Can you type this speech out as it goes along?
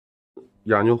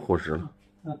研究伙食了。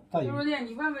对不对？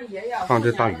你问问爷爷，看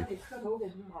这大鱼，得磕头给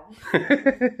红包。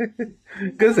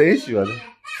跟谁学的？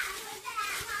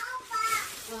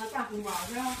大红包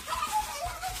是吧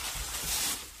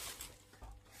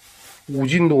？5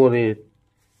斤多的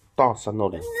大三道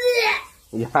鳞。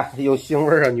哎呀，有腥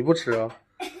味啊！你不吃啊？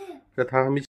这他还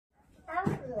没。拿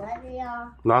盒子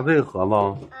呀。拿这个盒子。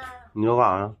你要干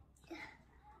啥呀？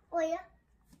我要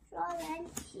刷篮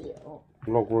球。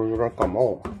老姑有点感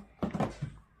冒啊，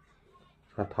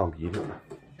还淌鼻涕。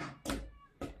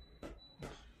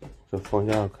这放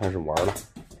假开始玩了。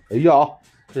哎呀，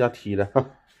这家踢的。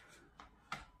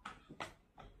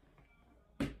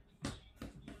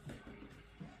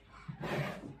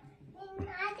你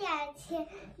拿点钱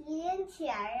零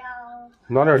钱啊！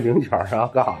拿点零钱啊？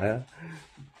干啥呀？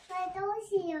买东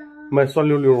西呀。买酸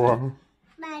溜溜啊。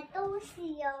买东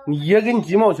西呀。你爷给你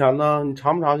几毛钱呢？你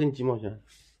查没查给你几毛钱？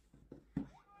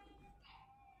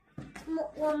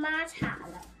我妈查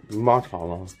了。你妈查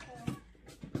了？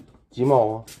几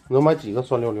毛啊？能买几个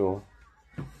酸溜溜啊？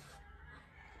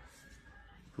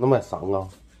能买3个？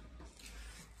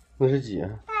那是几？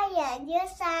大眼睛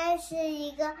3是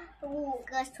一个5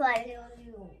个酸溜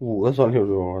溜。5个酸溜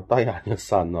溜啊！大眼睛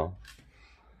3呢？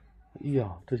哎呀，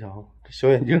这家伙这小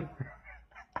眼镜。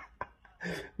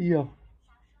哎呀，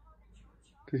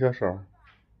这小手，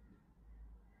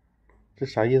这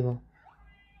啥意思？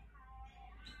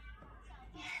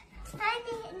哎，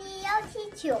你要踢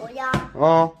球呀？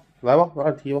啊，来吧，咱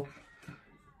俩踢吧。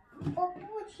我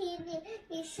不踢你，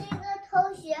你是一个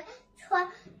同学穿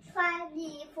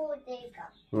衣服这个。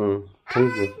同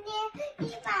学。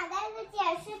你把那个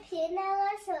剪视频那个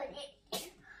手机。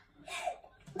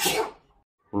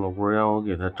我老姑让我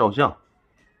给她照相，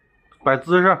摆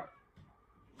姿势，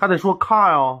还得说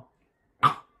咔呀，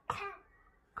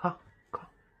咔，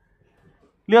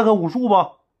练个武术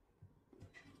吧。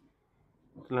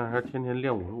这两天天天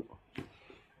练武术。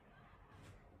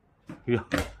哎呀，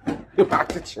又拿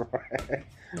这球，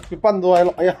给绊摔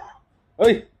了！哎呀，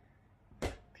哎，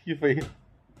踢飞了！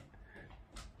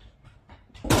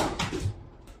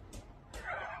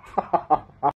哈哈哈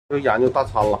哈！又研究大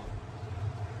餐了。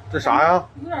这啥呀？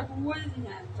有点多呀，今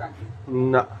天转。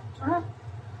呐。啊，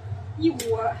一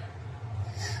锅。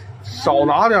少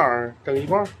拿点儿，整一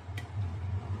半。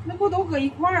那不都搁一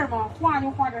块儿吗？化就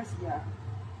化这些。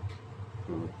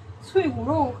脆骨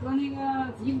肉和那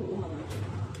个脊骨。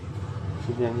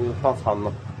今天这个大餐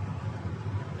呢，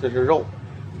这是肉，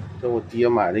这我爹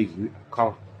买的鱼，看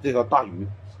看这条大鱼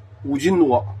，5斤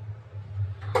多。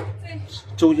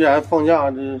周前放假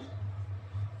这。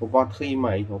我爸特意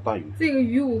买一条大鱼。这个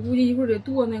鱼我估计一会儿得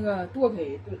剁那个剁开，剁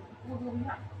一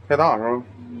下。太大是吧？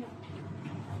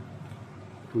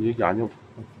你就研究，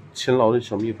勤劳的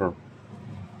小蜜蜂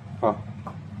啊，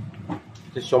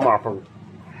这小马蜂，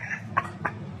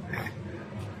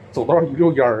走道一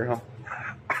溜烟儿啊，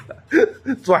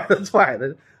拽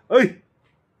的，哎，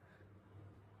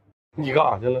你干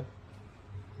啥去了？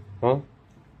啊？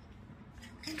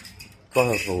抓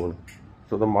小偷了，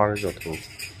这他妈是小偷。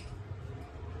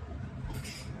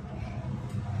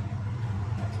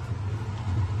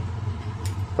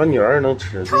咱女儿能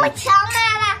吃。我强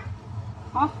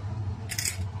妈妈。好，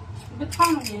你别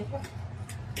烫着你去。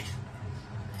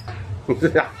你这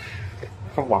家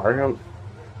还玩上了。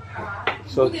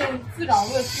小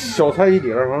菜一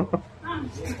碟啊！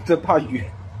这大鱼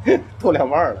剁2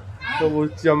半了，这不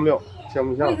煎不了，煎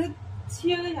不下。给它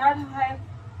切个芽，它还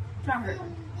这样式的。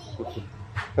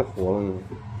还活了呢。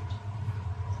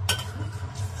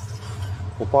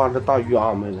我爸这大鱼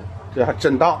安排的，这还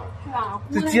真大。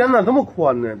这煎咋这么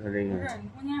宽呢？它这个。不是，你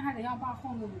关键还得让爸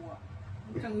放得多，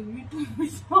你整个鱼炖不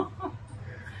香。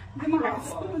你怎么还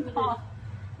这么大？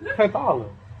太大了。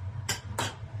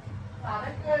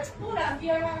多2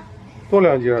斤了。多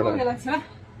2斤了。多给了，起来。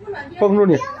绷住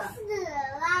你。要死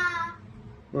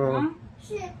了。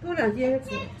是多2斤。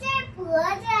这脖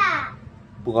子。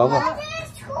脖子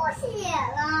出血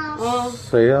了。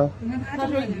谁呀？你看他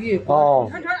这鱼。哦。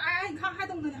你看这，哎，你看还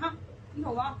动着呢哈，你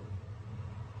瞅着。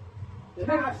这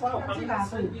样式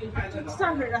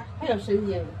的，还有神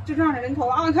经，就这样式的，你瞅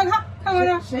啊，看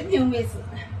这神经没死。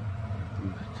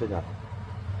这家伙，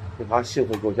这啥幸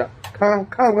福够呛，看不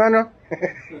看着？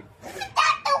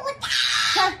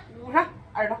看捂上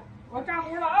耳朵，我张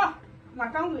呼了啊，妈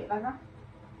张嘴了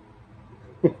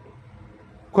是？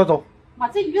快走！妈，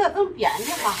这鱼咋这么扁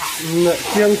呢？哈哈。那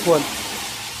肩宽。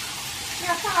这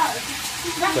大耳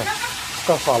朵，来，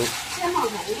干翻了。肩膀头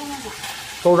子呢？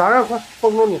走啥呀？快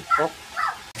绷住你！走。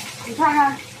你看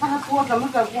看，看他锅怎么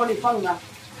搁锅里蹦的，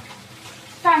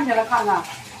站起来看看。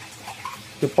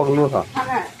就绷住它。看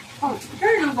看，蹦这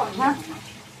儿能蹦看。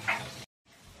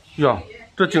呀，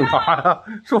这警察呀，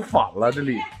是反了这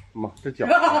里，妈，这脚。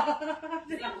向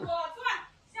左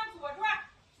转，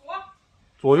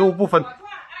左右不分。左转，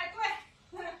哎，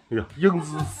对。哎呀，英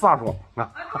姿飒爽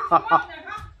啊！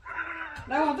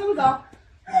来，往这么走。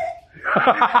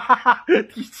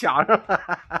踢墙上了。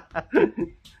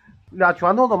俩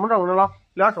拳头怎么整的了？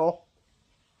俩手。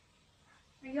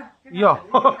哎呀，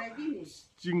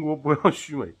巾帼不要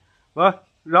须眉。来，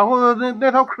然后呢，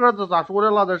那套课咋说的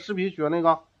了？在视频学那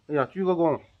个，哎呀，鞠个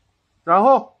躬，然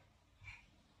后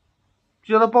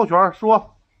接着抱拳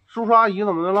说：“叔叔阿姨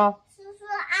怎么的了？”叔叔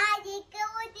阿姨给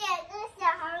我点个小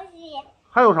红喜。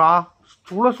还有啥？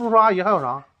除了叔叔阿姨还有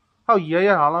啥？还有爷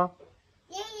爷啥了？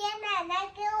爷爷奶奶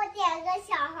给我点个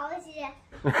小红喜。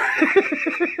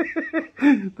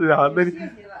对啊，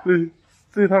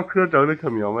这套课整的可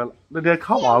明白了。那天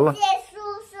看完了。谢谢叔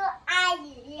叔阿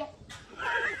姨。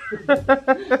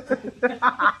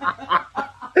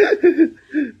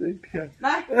那天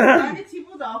来，咱这齐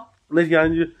步走。那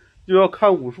天就要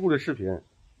看武术的视频，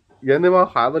人那帮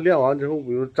孩子练完之后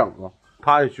不就整吗？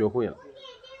他也学会了。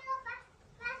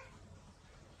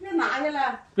别拿去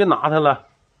了。别拿它了。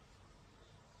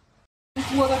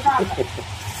锅个炸的。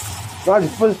那你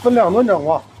分两顿整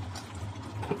吧，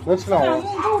能吃两碗？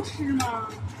够吃吗？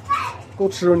够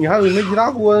吃。你还有那一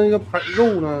大锅那个排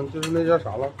肉呢，就是那叫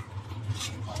啥了？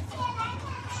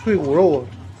脆骨肉。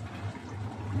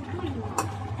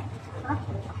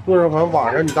炖上，反正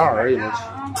晚上你大儿子也能吃。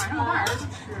晚上我大儿子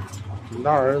吃。你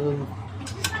大儿子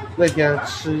那天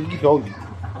吃一条鱼。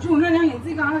就我那两给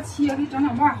这嘎达切的，整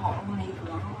两半好了吗？那一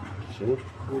盒。行，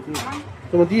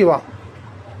这么地吧。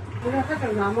不是，还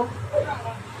整啥吗？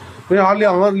没啥，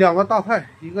两个大菜，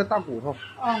一个大骨头。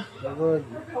啊。一个。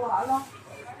吃完了。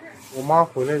我妈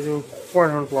回来就换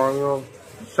上装要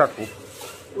下厨。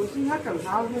我寻思整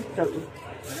啥我就整。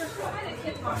不是说还得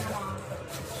添汤吗？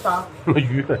啥？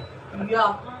鱼。鱼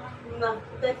啊，那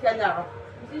再添点吧。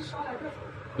你先烧点热水。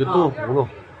别炖糊弄。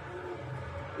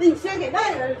那你先给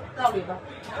那人倒里边。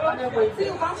这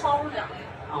个刚烧上两个。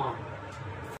啊。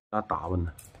咋打扮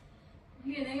的？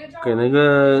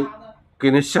给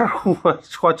那线裤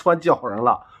穿脚上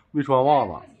了，没穿袜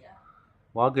子。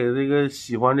完给这个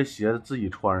喜欢这鞋子自己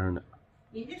穿上的。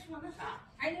你别说那啥，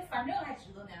哎，你反正还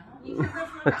知道呢。你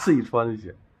自己穿的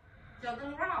鞋。脚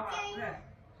蹬袜吧？对。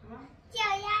什么？脚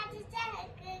丫子在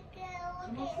哥哥，我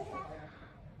给他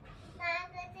拿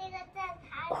着这个在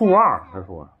他。裤袜，他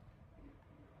说。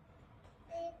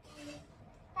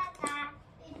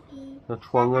他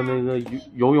穿个那个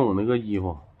游泳那个衣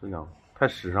服，这家伙太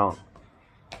时尚了。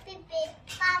弟弟，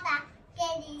爸爸给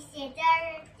你写字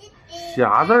儿。弟弟。写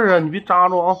啥字啊？你别扎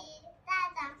着啊！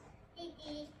弟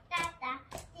弟哒哒，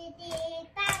弟弟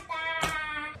哒哒。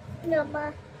那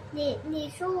么，你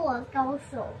说我高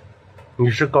手？你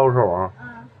是高手啊？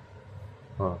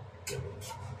嗯。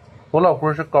我老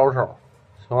婆是高手，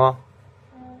行吗？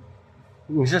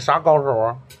你是啥高手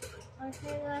啊？我是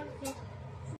个。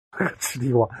吃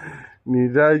地瓜。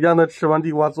你这让他吃完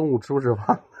地瓜，中午吃不吃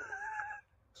饭？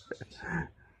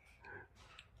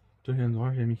周天多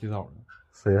长时间没洗澡了？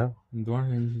谁呀？你多长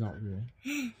时间没洗澡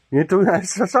去？人周天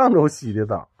是上周洗的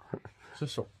澡，是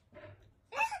手，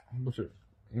不是，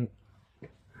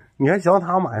你还嫌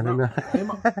他买的呢？哎呀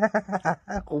妈，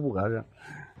胡脖子！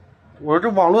我说这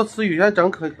网络词语现在整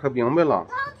可明白了。老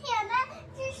铁们，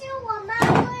这是我妈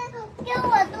给我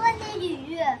炖的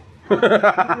鱼。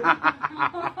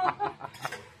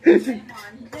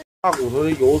大骨头的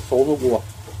油收收锅。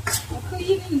我特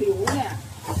意给你留的。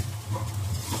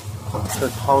这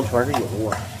汤全是油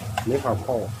啊，没法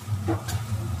泡啊。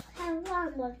开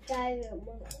饭吗，家人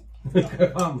们？开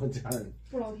饭吧，家人。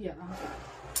不老铁了。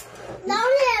老铁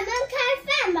们开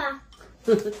饭吧。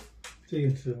这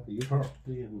个吃一泡，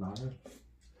这个拿着。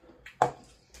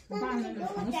那你给我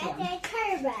摘摘刺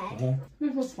儿呗。没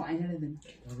说传下来的呢。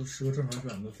要是吃个正常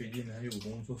卷子费劲的，还有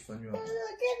功夫做酸卷子。这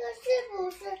个是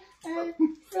不是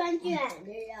酸卷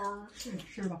子呀？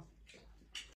是吧？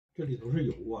这里头是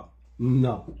油啊。嗯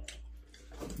呐，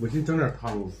我寻整点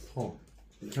汤泡，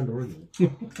你看都是油。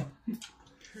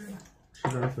吃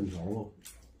点粉条吧。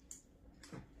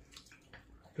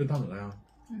这大鹅呀？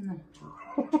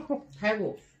排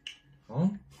骨。啊？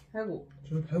排骨。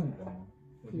这是排骨啊？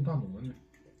我听大鹅呢。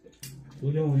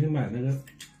昨天我去买那个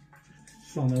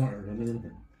上那个耳朵那个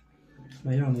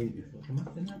卖样那鱼，什么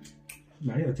现在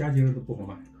买点家鸡都不好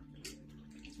买，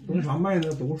东厂卖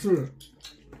的都是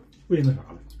喂那啥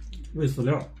的，喂饲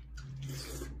料，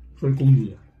分公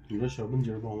鸡。你说小笨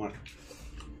鸡不好买，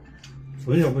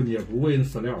纯小笨鸡也不喂那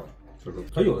饲料了，就是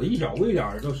它有的一小喂点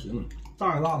儿就行，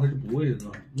大一大它就不喂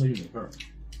了，那就没事儿。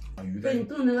对你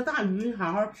炖那个大鱼，你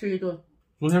好好吃一顿。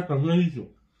昨天整个一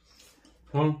宿。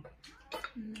啊，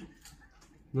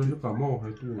那是感冒还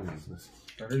是肚子？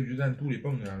把这鱼在肚里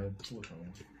蹦着，肚疼。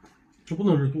这不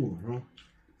能是肚子是吧？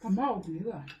感冒鼻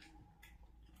子，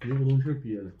也不能是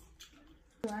憋的。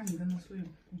不然你跟他睡吧。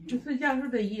你睡觉是不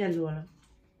是得1点多了？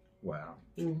我呀，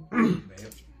嗯，没有，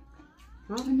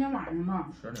然后今天晚上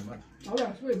吧， 12点半。早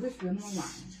点睡，别学那么晚，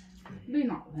累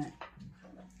脑袋。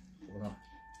多大？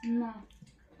呐，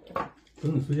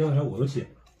等你睡觉前我都醒了。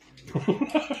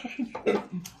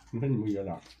你看你们爷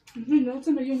俩，你说你要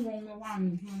这么用功的话，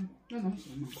你说那能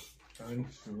行吗？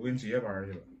我给你值夜班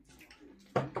去了。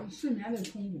你睡眠得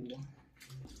充足啊。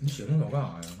你醒那么早干啥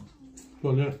呀？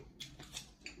锻炼。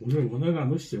不是，我那咋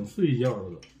都醒睡觉了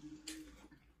都。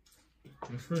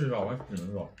你睡得早还醒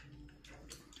得早？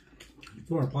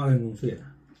昨晚8点钟睡的。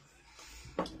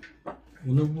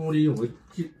我那屋里有个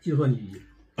计算机，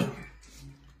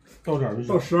到点就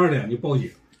到12点就报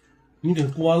警。你给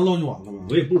关了就完了吗？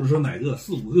我也不是说哪个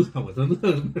4、5个，我说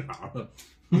那啥了。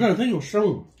不是，它有声，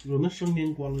有那声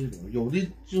音关了就行。有的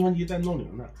计算机带闹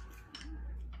铃的。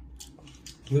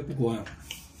我也不关，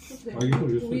完一会儿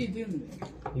就睡。不一定的。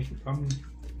他们，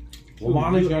我妈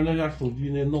那天那家手机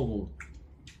那闹钟，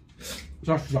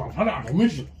这响，他俩都没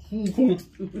响，呼空。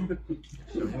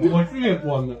我是给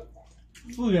关的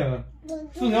，4点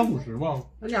50吧。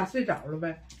我俩睡着了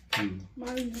呗。嗯。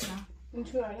妈，那啥，给你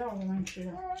吃点药，我让你吃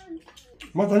点。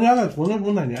妈，咱家在屯子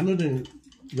不哪年都得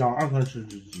养20、30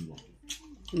只鸡吧？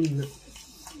嗯，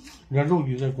你看肉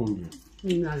鸡在公鸡，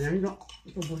那人种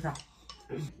都不少。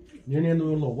年年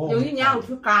都有老豹。有一年我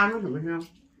去嘎上什么事儿，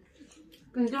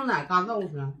跟牛奶嘎豆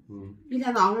去。嗯。一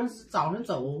天早上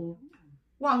走，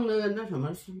忘了那什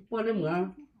么玻璃膜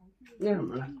那什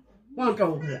么了，忘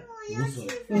粥去了。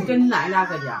你跟奶俩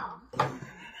搁家，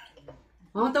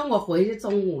然后等我回去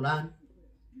中午了，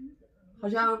好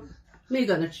像没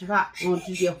搁那吃饭，我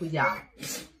直接回家了。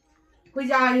回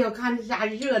家以后看这家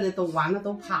热的都完了，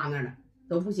都趴那了，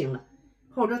都不行了。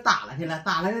后就打了去了，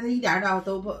打了去，他一点点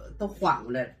都缓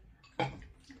过来了。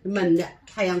闷的，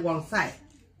太阳光晒，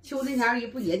秋天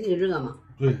前不也挺热吗？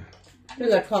对，这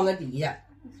个穿个底下。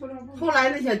后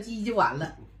来那小鸡就完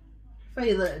了，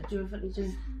痱子就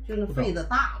那痱子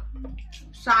大了，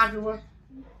杀时候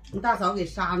你大嫂给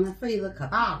杀那痱子可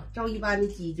大了，照一般的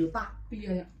鸡就大，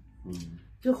憋呀。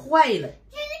就坏了。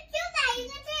就打一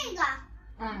个这个。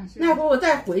啊，那会儿我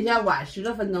再回去晚10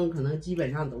来分钟，可能基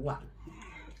本上都完了。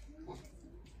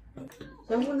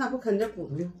行，我那不啃这骨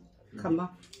头吗？啃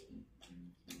吧。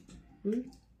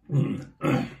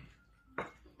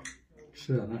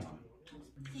吃点那啥。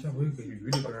下回给鱼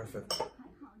里边分。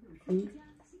给鱼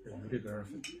里边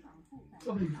分。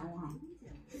做粉条啊，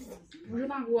不是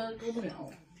大锅做不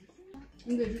了，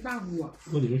你得是大锅。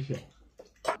锅底小。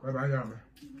拜拜，家人们。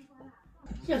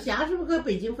小霞是不是搁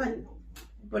北京饭，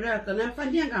不是搁那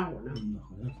饭店干活呢？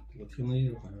好像我听那意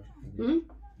思好像是。